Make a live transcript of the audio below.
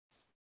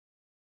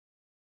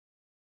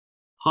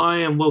Hi,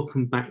 and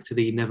welcome back to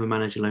the Never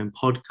Manage Alone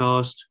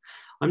podcast.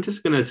 I'm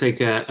just going to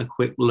take a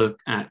quick look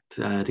at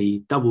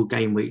the double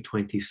game week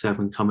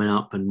 27 coming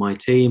up and my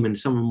team and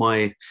some of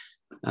my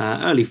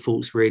early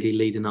thoughts really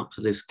leading up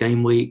to this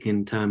game week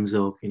in terms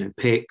of,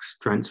 picks,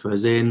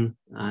 transfers in,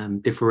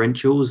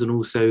 differentials, and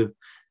also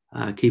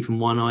keeping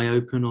one eye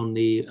open on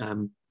the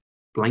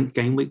blank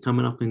game week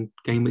coming up in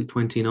game week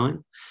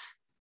 29.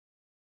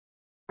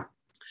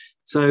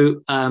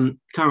 So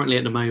currently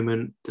at the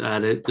moment,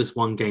 there's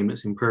one game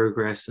that's in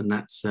progress, and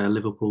that's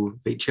Liverpool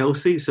v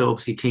Chelsea. So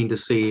obviously keen to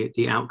see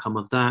the outcome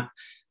of that.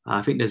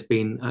 I think there's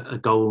been a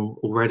goal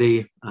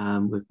already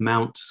with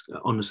Mount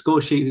on the score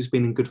sheet, who's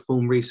been in good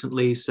form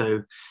recently.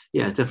 So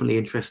yeah, definitely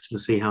interested to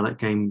see how that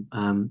game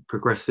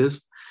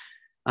progresses.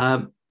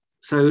 So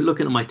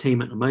looking at my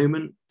team at the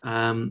moment,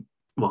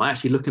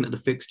 actually looking at the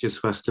fixtures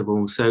first of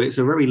all. So it's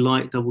a very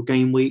light double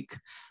game week.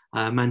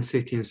 Man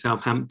City and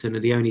Southampton are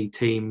the only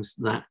teams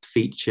that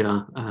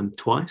feature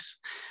twice.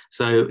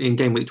 So in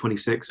game week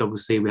 26,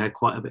 obviously, we had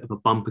quite a bit of a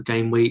bumper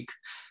game week.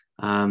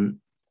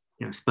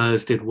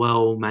 Spurs did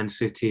well. Man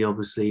City,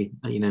 obviously,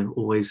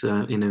 always,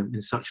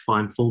 in such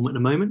fine form at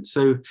the moment.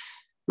 So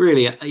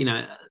really,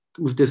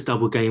 with this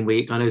double game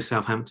week, I know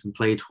Southampton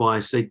played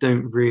twice. They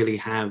don't really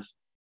have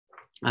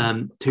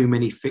too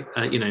many,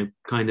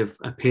 kind of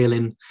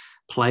appealing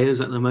players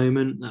at the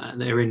moment.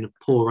 They're in a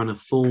poor run of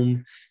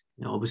form.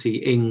 Obviously,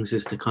 Ings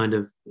is the kind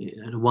of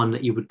the one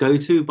that you would go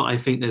to, but I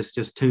think there's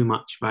just too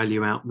much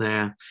value out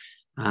there,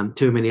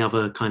 too many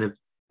other kind of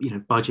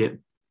budget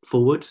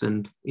forwards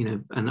and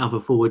other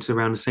forwards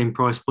around the same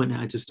price point that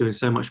are just doing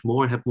so much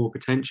more and have more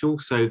potential.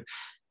 So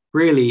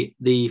really,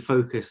 the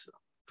focus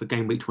for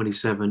game week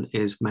 27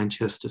 is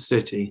Manchester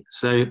City.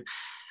 So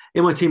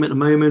in my team at the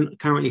moment, I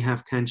currently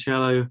have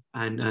Cancelo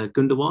and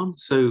Gundogan.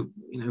 So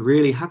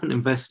really haven't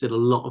invested a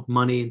lot of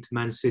money into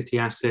Man City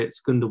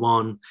assets.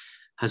 Gundogan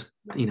has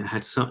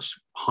had such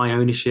high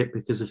ownership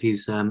because of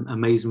his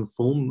amazing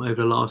form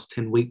over the last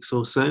 10 weeks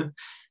or so.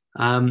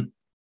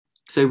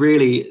 So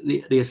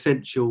really the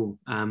essential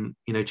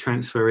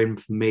transfer in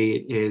for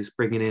me is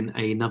bringing in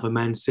another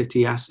Man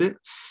City asset.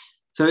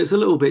 So it's a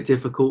little bit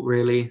difficult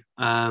really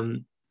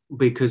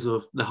because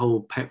of the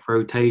whole Pep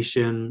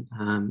rotation,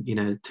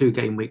 2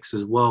 game weeks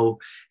as well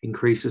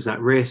increases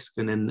that risk.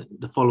 And then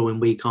the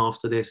following week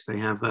after this, they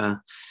have a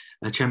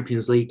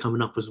Champions League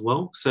coming up as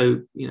well.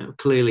 So,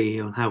 clearly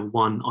you'll have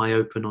one eye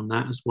open on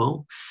that as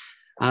well.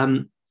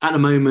 At the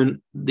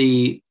moment,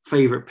 the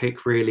favourite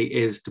pick really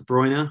is De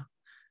Bruyne.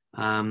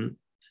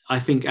 I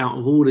think out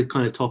of all the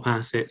kind of top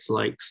assets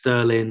like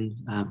Sterling,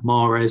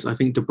 Mahrez, I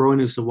think De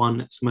Bruyne is the one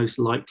that's most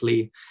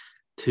likely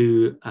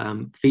to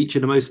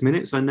feature the most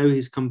minutes. I know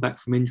he's come back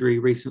from injury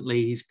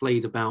recently. He's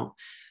played about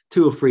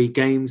 2 or 3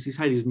 games. He's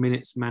had his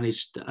minutes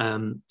managed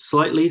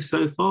slightly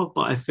so far,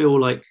 but I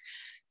feel like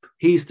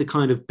he's the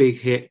kind of big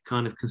hit,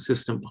 kind of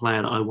consistent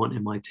player that I want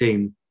in my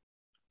team.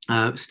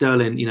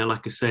 Sterling,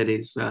 like I said,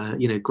 is,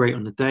 great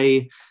on the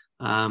day,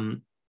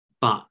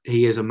 but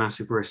he is a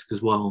massive risk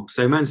as well.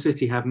 So Man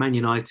City have Man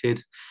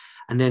United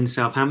and then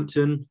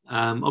Southampton.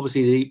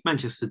 Obviously, the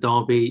Manchester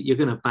derby, you're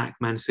going to back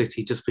Man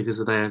City just because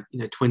of their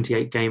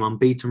 28-game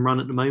unbeaten run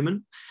at the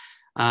moment.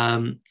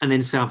 And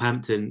then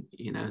Southampton,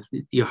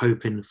 you're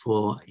hoping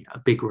for a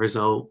big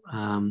result.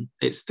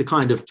 It's the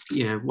kind of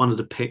one of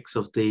the picks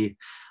of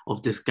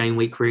this game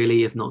week,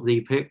 really, if not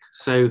the pick.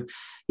 So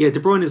yeah, De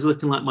Bruyne is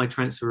looking like my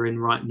transfer in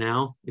right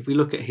now. If we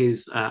look at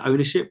his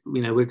ownership,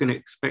 we're going to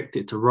expect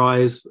it to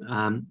rise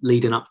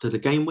leading up to the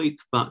game week,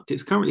 but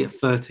it's currently at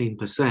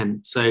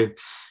 13%. So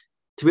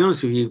to be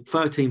honest with you,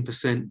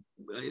 13%,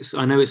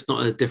 I know it's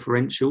not a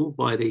differential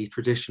by the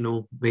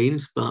traditional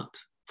means, but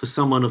for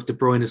someone of De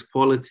Bruyne's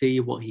quality,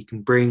 what he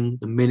can bring,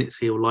 the minutes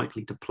he'll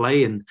likely to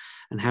play and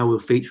how he'll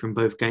feature in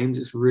both games,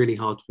 it's really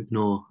hard to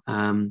ignore.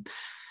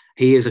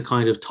 He is a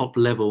kind of top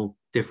level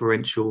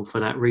differential for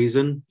that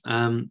reason.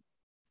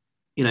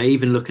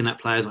 Even looking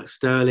at players like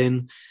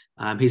Sterling,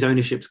 his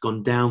ownership's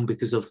gone down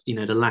because of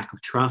the lack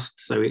of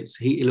trust. So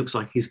it looks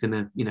like he's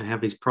going to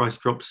have his price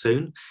drop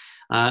soon.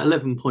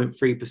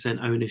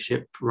 11.3%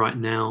 ownership right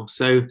now.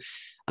 So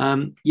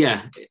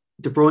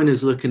De Bruyne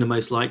is looking the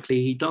most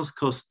likely. He does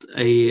cost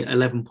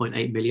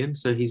 11.8 million,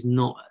 so he's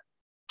not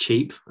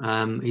cheap.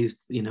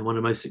 He's one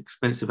of the most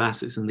expensive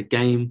assets in the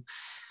game.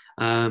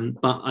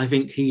 But I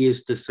think he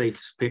is the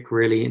safest pick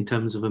really in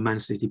terms of a Man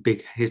City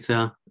big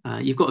hitter.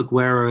 You've got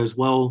Aguero as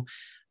well.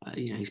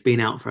 He's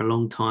been out for a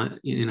long time,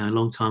 a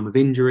long time of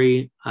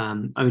injury.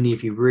 Only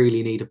if you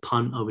really need a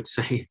punt, I would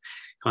say,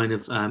 kind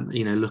of,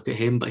 look at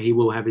him. But he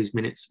will have his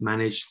minutes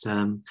managed.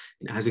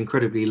 Has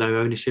incredibly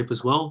low ownership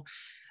as well.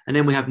 And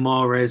then we have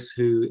Mahrez,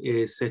 who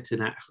is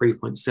sitting at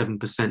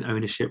 3.7%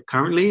 ownership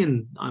currently,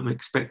 and I'm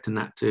expecting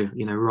that to,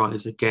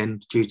 rise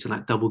again due to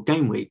that double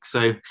game week.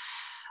 So,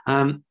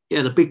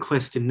 the big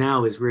question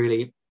now is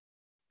really,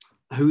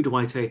 who do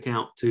I take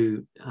out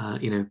to,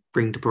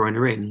 bring De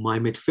Bruyne in? My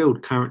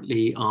midfield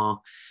currently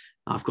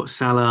I've got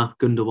Salah,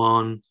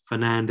 Gundogan,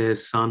 Fernandes,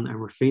 Son, and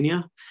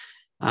Rafinha.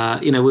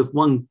 With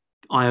one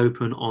I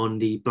open on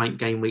the blank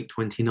game week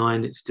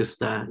 29. It's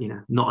just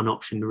not an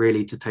option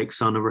really to take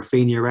Son or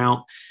Rafinha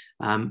out.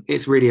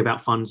 It's really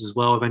about funds as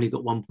well. I've only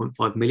got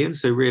 1.5 million,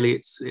 so really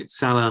it's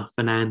Salah,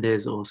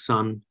 Fernandes, or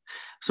Son.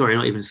 Sorry,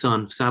 not even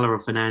Son. Salah or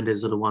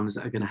Fernandes are the ones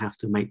that are going to have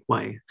to make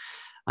way.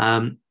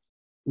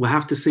 We'll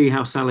have to see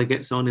how Salah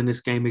gets on in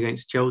this game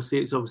against Chelsea.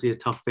 It's obviously a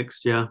tough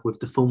fixture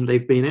with the form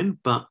they've been in,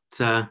 but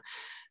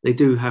they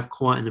do have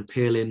quite an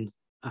appealing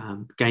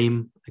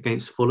game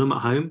against Fulham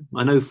at home.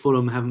 I know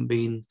Fulham haven't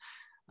been,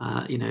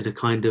 the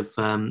kind of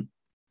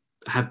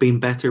have been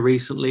better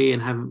recently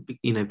and haven't,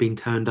 been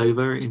turned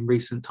over in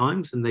recent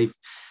times, and they've,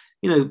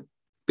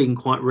 been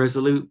quite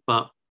resolute.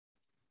 But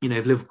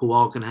if Liverpool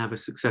are going to have a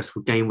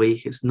successful game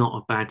week, it's not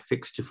a bad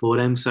fixture for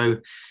them. So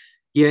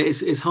yeah,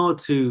 it's hard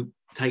to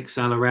take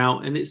Salah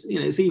out, and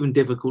it's even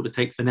difficult to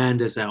take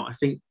Fernandes out. I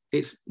think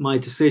my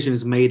decision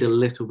is made a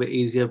little bit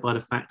easier by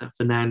the fact that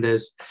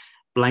Fernandes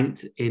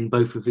blanked in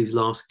both of his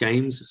last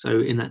games. So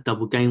in that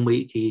double game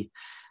week, he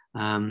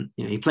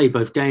played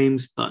both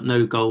games, but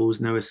no goals,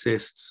 no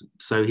assists.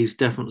 So he's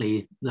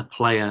definitely the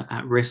player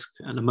at risk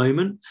at the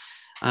moment.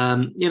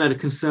 The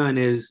concern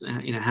is,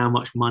 how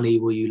much money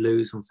will you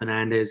lose on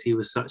Fernandes? He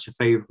was such a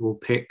favourable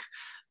pick,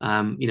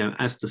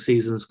 as the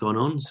season's gone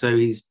on. So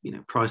he's,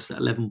 priced at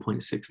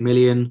 11.6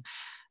 million.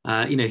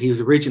 He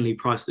was originally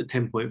priced at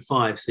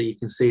 10.5, so you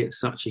can see it's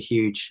such a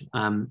huge,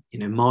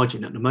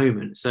 margin at the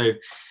moment. So,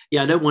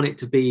 yeah, I don't want it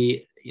to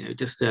be,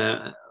 just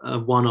a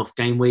one-off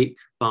game week,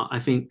 but I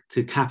think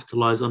to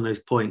capitalise on those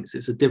points,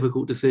 it's a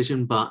difficult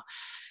decision. But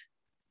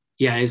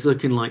yeah, it's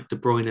looking like De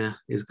Bruyne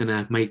is going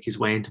to make his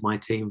way into my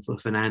team for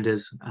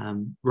Fernandes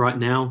right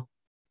now.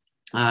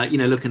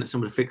 Looking at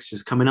some of the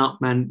fixtures coming up,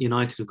 Man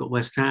United have got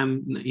West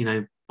Ham,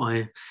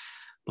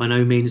 by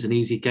no means an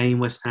easy game.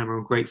 West Ham are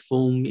in great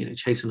form,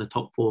 chasing the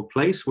top 4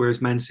 place,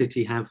 whereas Man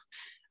City have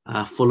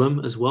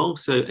Fulham as well.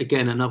 So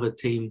again, another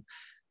game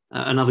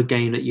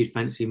that you'd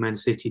fancy Man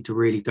City to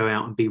really go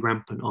out and be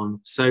rampant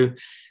on. So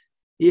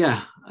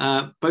yeah,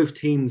 both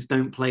teams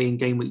don't play in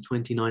game week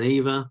 29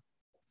 either.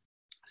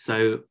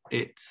 So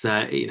it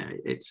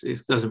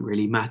doesn't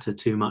really matter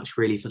too much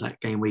really for that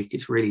game week.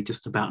 It's really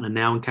just about the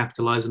now and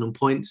capitalising on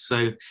points.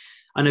 So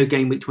I know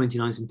game week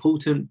 29 is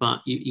important, but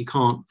you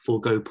can't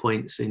forego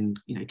points in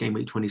game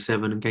week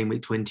 27 and game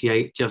week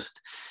 28 just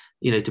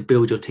to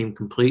build your team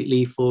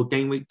completely for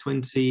game week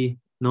 29.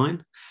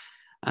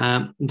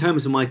 In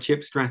terms of my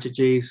chip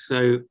strategy,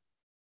 so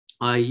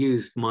I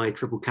used my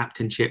triple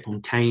captain chip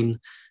on Kane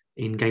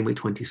in game week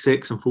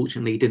 26.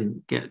 Unfortunately, he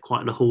didn't get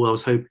quite the haul I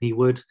was hoping he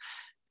would,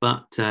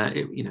 but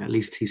at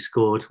least he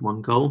scored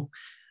 1 goal.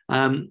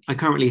 I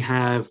currently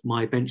have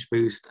my bench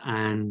boost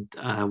and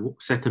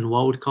second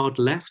wild card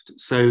left.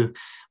 So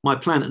my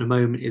plan at the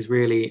moment is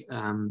really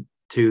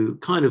to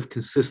kind of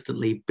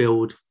consistently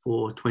build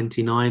for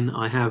 29.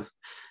 I have,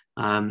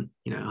 I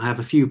have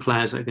a few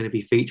players that are going to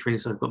be featuring.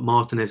 So I've got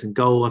Martinez in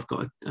goal. I've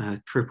got a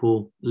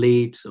triple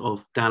leads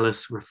of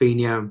Dallas,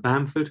 Rafinha, and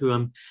Bamford, who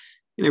I'm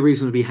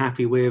reasonably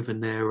happy with,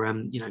 and they're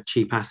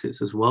cheap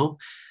assets as well.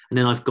 And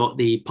then I've got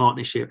the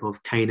partnership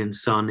of Kane and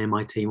Son in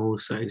my team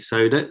also.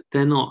 So that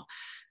they're not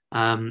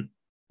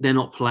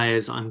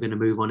players I'm going to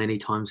move on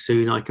anytime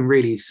soon. I can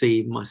really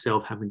see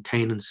myself having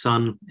Kane and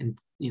Son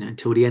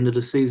until the end of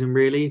the season.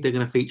 Really, they're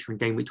going to feature in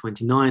game week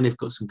 29. They've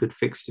got some good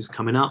fixtures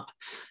coming up.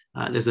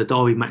 There's a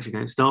derby match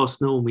against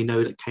Arsenal, and we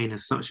know that Kane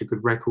has such a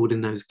good record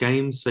in those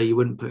games. So you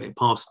wouldn't put it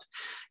past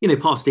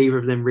either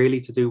of them really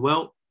to do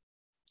well.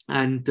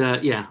 And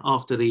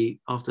after the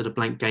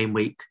blank game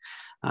week,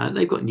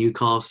 they've got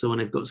Newcastle,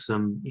 and they've got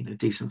some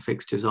decent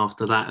fixtures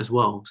after that as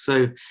well.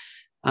 So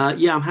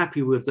I'm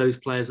happy with those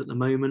players at the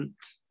moment.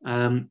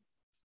 Even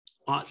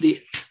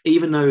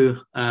though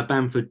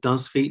Bamford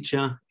does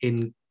feature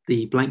in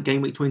the blank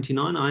game week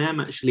 29, I am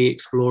actually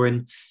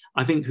exploring.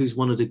 I think who's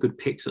one of the good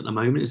picks at the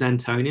moment is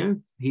Antonio.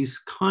 He's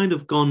kind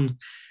of gone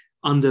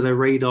under the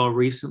radar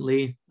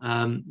recently.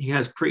 He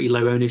has pretty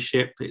low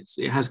ownership.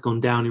 It has gone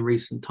down in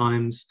recent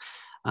times.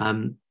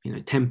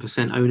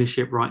 10%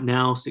 ownership right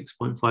now,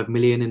 6.5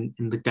 million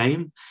in the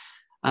game.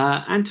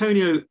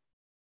 Antonio,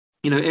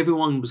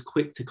 everyone was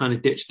quick to kind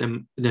of ditch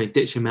him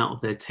out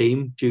of their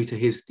team due to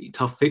his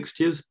tough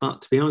fixtures.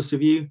 But to be honest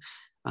with you,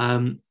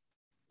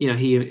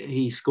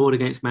 he scored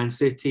against Man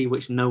City,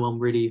 which no one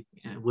really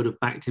would have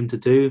backed him to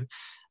do.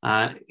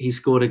 He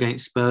scored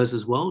against Spurs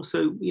as well.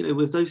 So,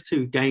 with those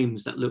 2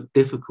 games that looked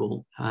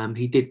difficult,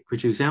 he did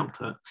produce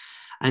output.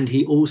 And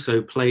he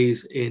also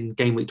plays in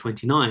game week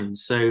 29.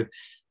 So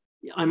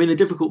I'm in a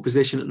difficult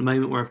position at the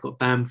moment where I've got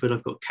Bamford,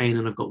 I've got Kane,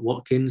 and I've got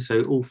Watkins.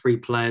 So all 3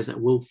 players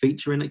that will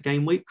feature in at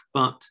game week.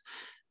 But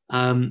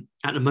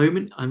at the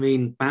moment,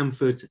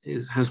 Bamford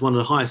has one of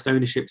the highest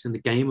ownerships in the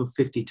game of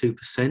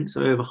 52%.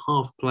 So over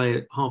half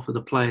of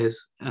the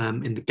players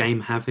in the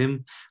game have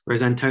him.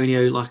 Whereas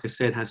Antonio, like I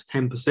said, has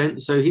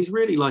 10%. So he's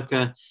really like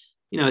a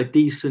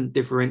decent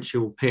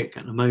differential pick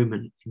at the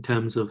moment in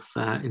terms of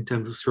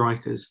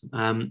strikers.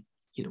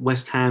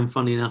 West Ham,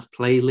 funny enough,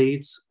 play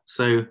Leeds.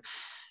 So,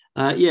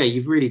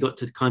 you've really got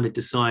to kind of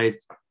decide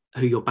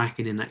who you're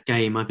backing in that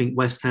game. I think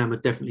West Ham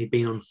have definitely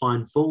been on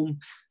fine form.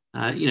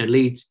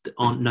 Leeds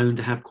aren't known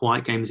to have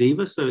quiet games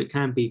either, so it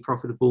can be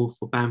profitable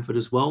for Bamford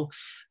as well.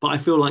 But I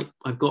feel like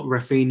I've got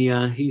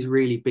Rafinha. He's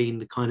really been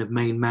the kind of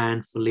main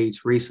man for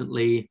Leeds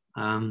recently.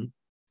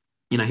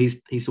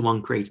 He's the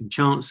one creating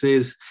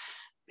chances.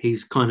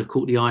 He's kind of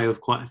caught the eye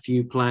of quite a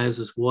few players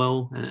as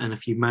well, and a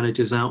few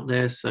managers out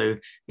there. So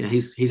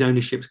his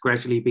ownership's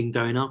gradually been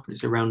going up.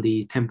 It's around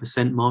the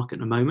 10% mark at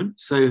the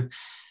moment. So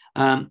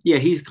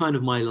he's kind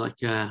of my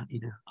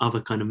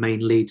other kind of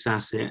main Leeds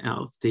asset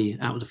out of the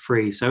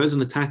three. So as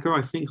an attacker,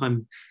 I think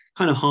I'm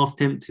kind of half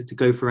tempted to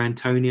go for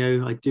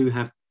Antonio. I do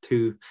have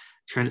 2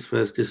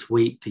 transfers this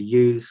week to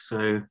use,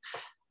 so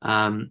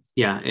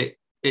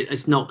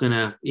it's not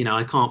gonna,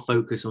 I can't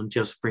focus on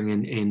just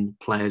bringing in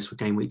players for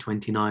game week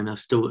 29. I've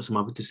still got some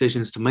other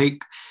decisions to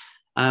make.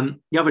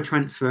 The other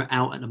transfer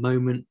out at the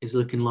moment is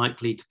looking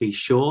likely to be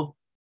Shaw.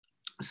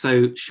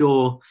 So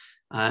Shaw,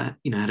 had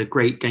a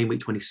great game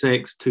week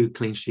 26, 2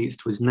 clean sheets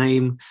to his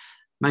name.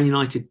 Man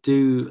United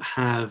do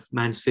have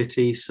Man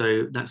City,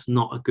 so that's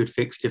not a good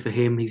fixture for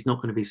him. He's not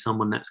going to be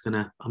someone that's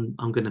I'm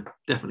going to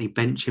definitely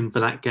bench him for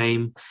that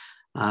game.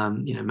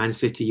 Man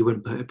City, you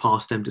wouldn't put it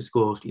past them to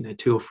score,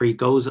 2 or 3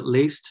 goals at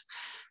least,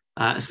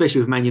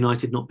 especially with Man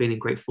United not being in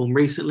great form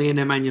recently. And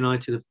then Man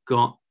United have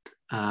got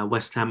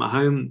West Ham at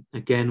home.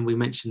 Again, we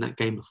mentioned that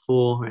game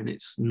before, and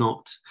it's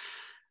not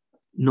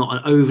an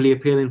overly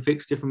appealing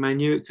fixture for Man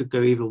U. It could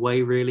go either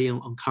way, really,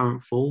 on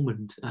current form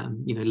and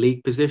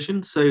league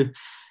position. So,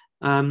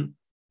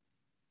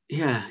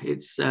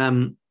 it's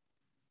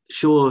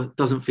Shaw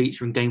doesn't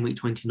feature in game week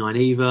 29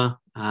 either.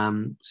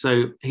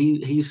 So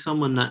he's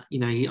someone that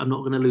I'm not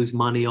going to lose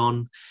money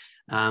on.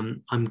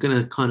 I'm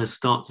going to kind of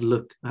start to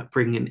look at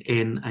bringing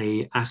in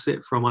a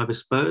asset from either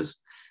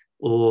Spurs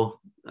or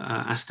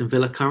Aston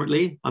Villa.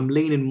 Currently, I'm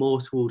leaning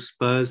more towards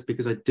Spurs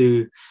because I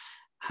do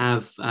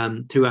have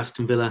 2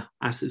 Aston Villa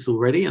assets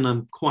already, and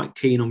I'm quite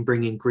keen on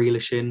bringing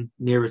Grealish in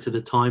nearer to the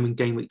time in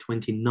game week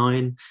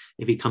 29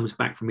 if he comes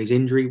back from his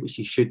injury, which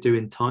he should do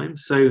in time.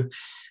 So,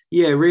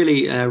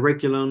 really,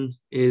 Reguilon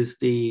is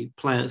the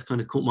player that's kind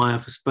of caught my eye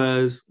for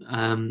Spurs.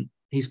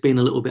 He's been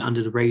a little bit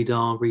under the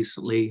radar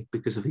recently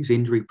because of his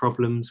injury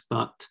problems,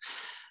 but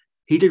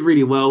he did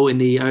really well in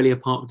the earlier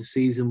part of the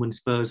season when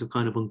Spurs were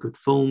kind of on good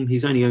form.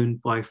 He's only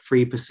owned by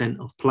 3%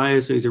 of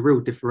players, so he's a real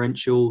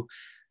differential.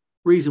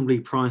 Reasonably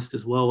priced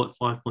as well at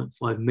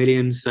 5.5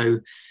 million. So,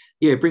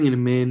 bringing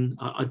him in,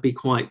 I'd be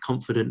quite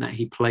confident that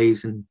he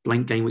plays in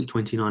blank game week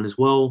 29 as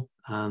well.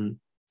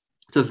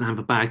 Doesn't have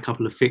a bad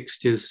couple of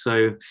fixtures.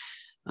 So,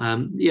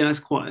 that's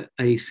quite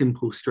a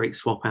simple, straight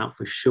swap out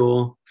for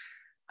sure.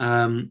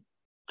 And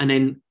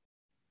then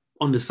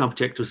on the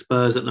subject of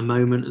Spurs at the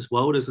moment as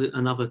well, there's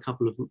another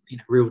couple of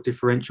real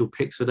differential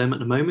picks for them at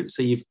the moment.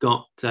 So you've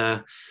got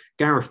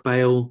Gareth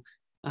Bale,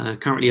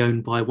 currently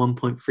owned by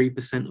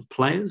 1.3% of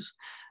players.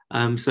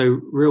 So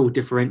real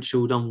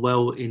differential, done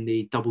well in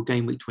the double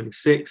game week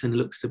 26, and it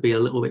looks to be a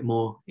little bit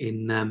more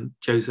in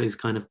Jose's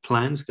kind of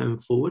plans going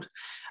forward.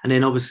 And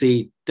then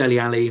obviously Dele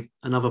Alli,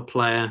 another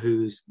player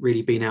who's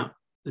really been out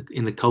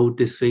in the cold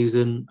this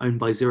season, owned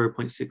by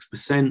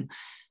 0.6%,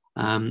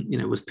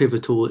 was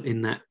pivotal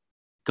in that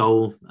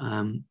goal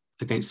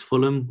against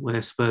Fulham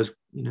where Spurs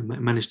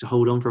managed to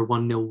hold on for a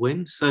 1-0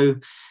 win. So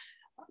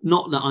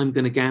not that I'm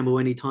going to gamble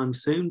anytime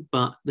soon,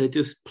 but they're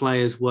just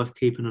players worth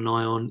keeping an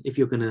eye on. If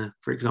you're going to,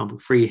 for example,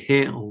 free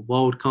hit or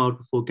wild card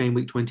before game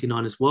week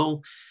 29 as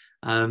well,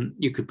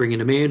 you could bring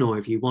them in, or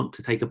if you want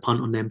to take a punt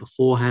on them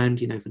beforehand,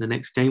 for the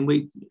next game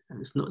week,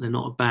 they're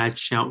not a bad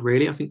shout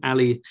really. I think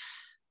Ali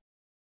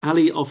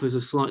offers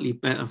a slightly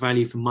better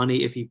value for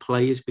money if he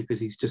plays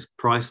because he's just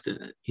priced at,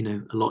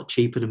 a lot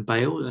cheaper than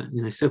Bale.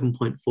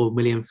 7.4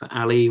 million for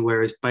Ali,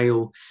 whereas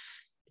Bale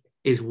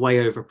is way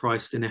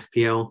overpriced in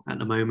FPL at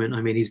the moment.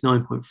 I mean, he's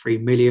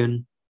 9.3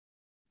 million.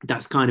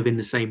 That's kind of in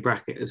the same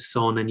bracket as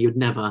Son, and you'd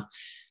never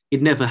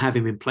have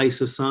him in place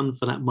of Son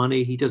for that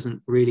money. He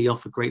doesn't really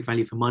offer great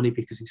value for money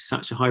because he's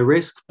such a high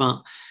risk.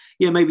 But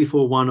maybe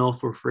for a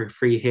one-off or for a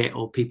free hit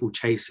or people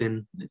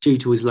chasing due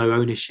to his low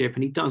ownership,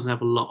 and he does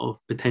have a lot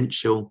of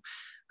potential.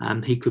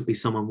 He could be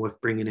someone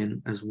worth bringing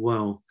in as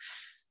well.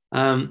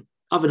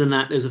 Other than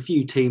that, there's a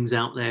few teams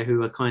out there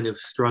who are kind of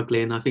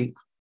struggling. I think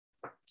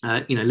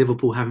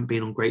Liverpool haven't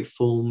been on great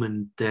form,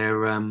 and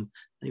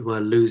they were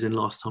losing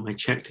last time I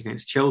checked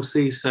against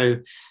Chelsea. So,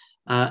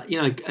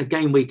 a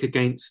game week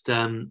against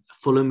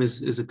Fulham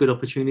is a good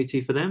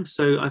opportunity for them.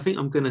 So I think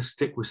I'm going to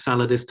stick with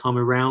Salah this time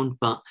around,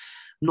 but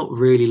I'm not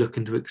really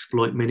looking to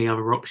exploit many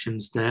other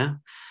options there.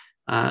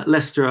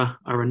 Leicester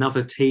are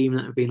another team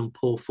that have been on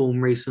poor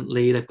form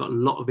recently. They've got a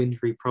lot of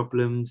injury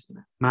problems.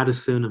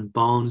 Maddison and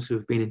Barnes, who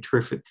have been in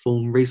terrific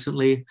form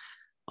recently,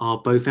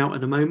 are both out at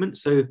the moment.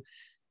 So,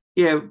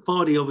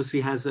 Vardy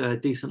obviously has a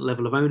decent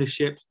level of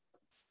ownership.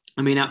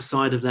 I mean,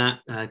 outside of that,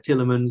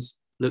 Tielemans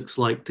looks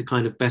like the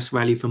kind of best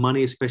value for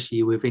money,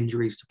 especially with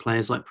injuries to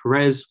players like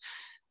Perez.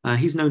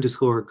 He's known to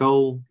score a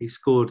goal. He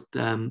scored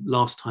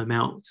last time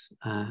out,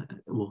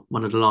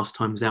 one of the last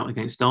times out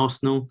against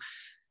Arsenal.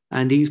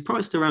 and he's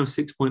priced around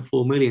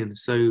 6.4 million.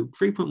 So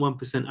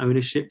 3.1%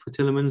 ownership for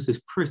Tielemans is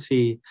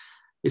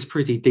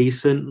pretty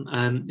decent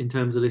in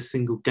terms of this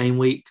single game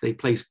week. They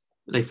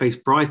face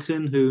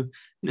Brighton, who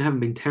haven't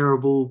been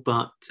terrible,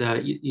 but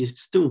you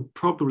still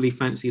probably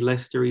fancy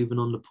Leicester even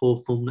on the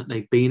poor form that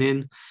they've been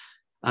in.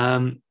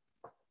 And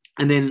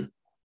then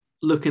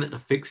looking at the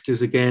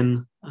fixtures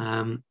again,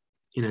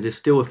 there's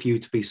still a few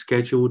to be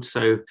scheduled.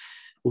 So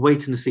we're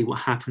waiting to see what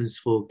happens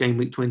for game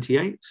week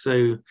 28.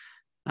 So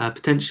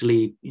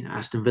potentially,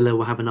 Aston Villa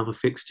will have another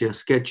fixture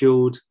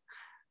scheduled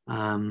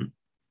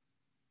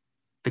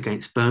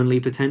against Burnley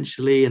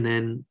potentially, and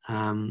then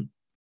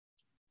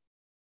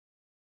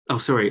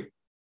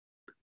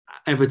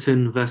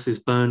Everton versus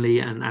Burnley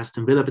and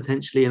Aston Villa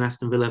potentially, and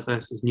Aston Villa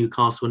versus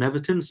Newcastle and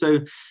Everton. So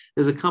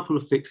there's a couple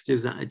of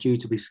fixtures that are due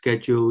to be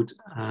scheduled.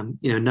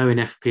 Knowing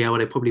FPL,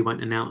 they probably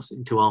won't announce it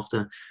until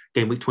after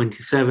game week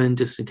 27,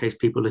 just in case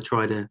people are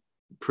trying to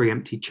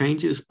preemptive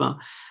changes. But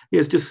yeah,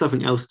 it's just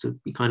something else to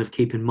be kind of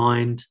keep in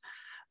mind.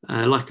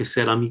 Like I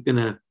said, I'm going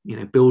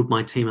to build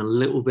my team a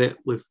little bit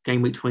with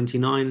game week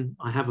 29.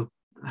 I have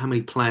how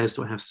many players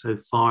do I have so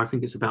far? I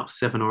think it's about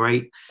 7 or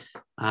 8.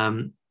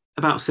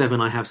 About 7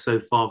 I have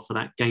so far for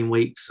that game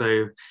week.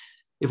 So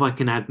if I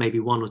can add maybe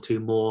 1 or 2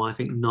 more, I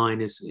think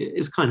 9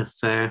 is kind of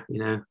fair.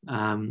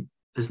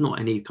 There's not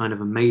any kind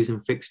of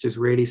amazing fixtures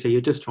really. So you're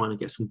just trying to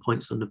get some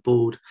points on the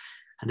board,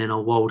 and then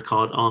I'll wild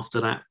card after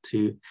that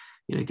to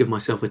give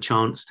myself a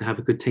chance to have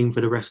a good team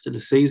for the rest of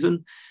the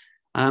season.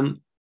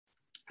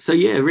 So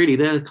yeah, really,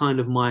 they're kind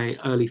of my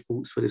early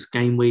thoughts for this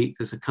game week.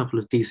 There's a couple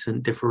of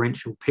decent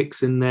differential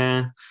picks in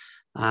there.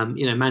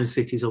 Man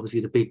City is obviously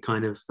the big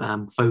kind of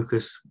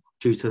focus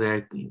due to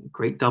their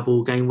great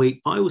double game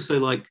week. But I also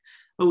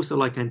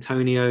like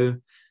Antonio.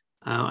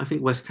 I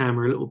think West Ham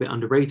are a little bit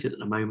underrated at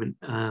the moment.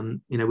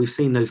 We've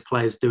seen those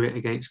players do it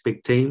against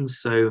big teams,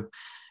 so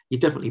you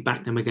definitely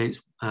back them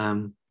against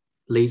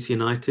Leeds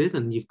United,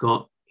 and you've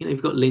got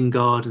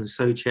Lingard and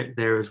Souček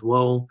there as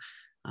well.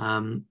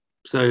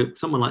 So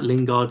someone like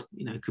Lingard,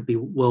 could be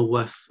well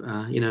worth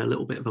a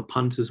little bit of a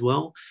punt as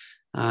well.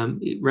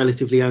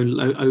 Relatively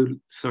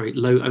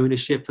low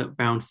ownership at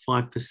around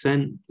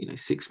 5%,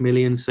 6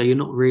 million. So you're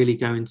not really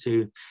going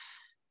to.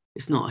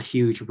 It's not a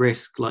huge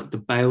risk like the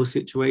Bale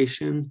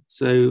situation.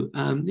 So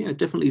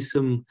definitely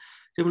some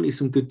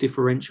good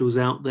differentials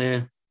out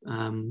there.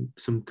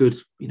 Some good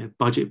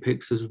budget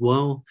picks as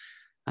well.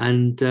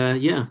 And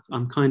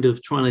I'm kind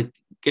of trying to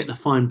get a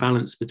fine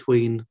balance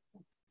between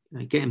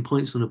getting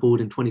points on the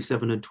board in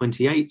 27 and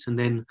 28, and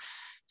then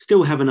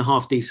still having a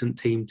half decent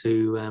team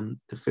to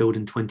field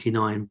in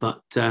 29.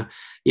 But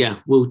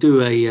we'll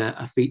do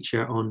a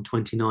feature on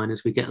 29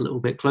 as we get a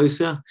little bit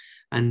closer,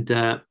 and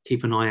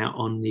keep an eye out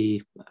on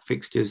the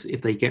fixtures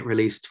if they get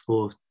released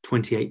for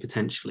 28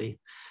 potentially.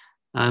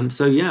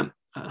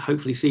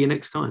 Hopefully see you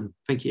next time.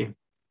 Thank you.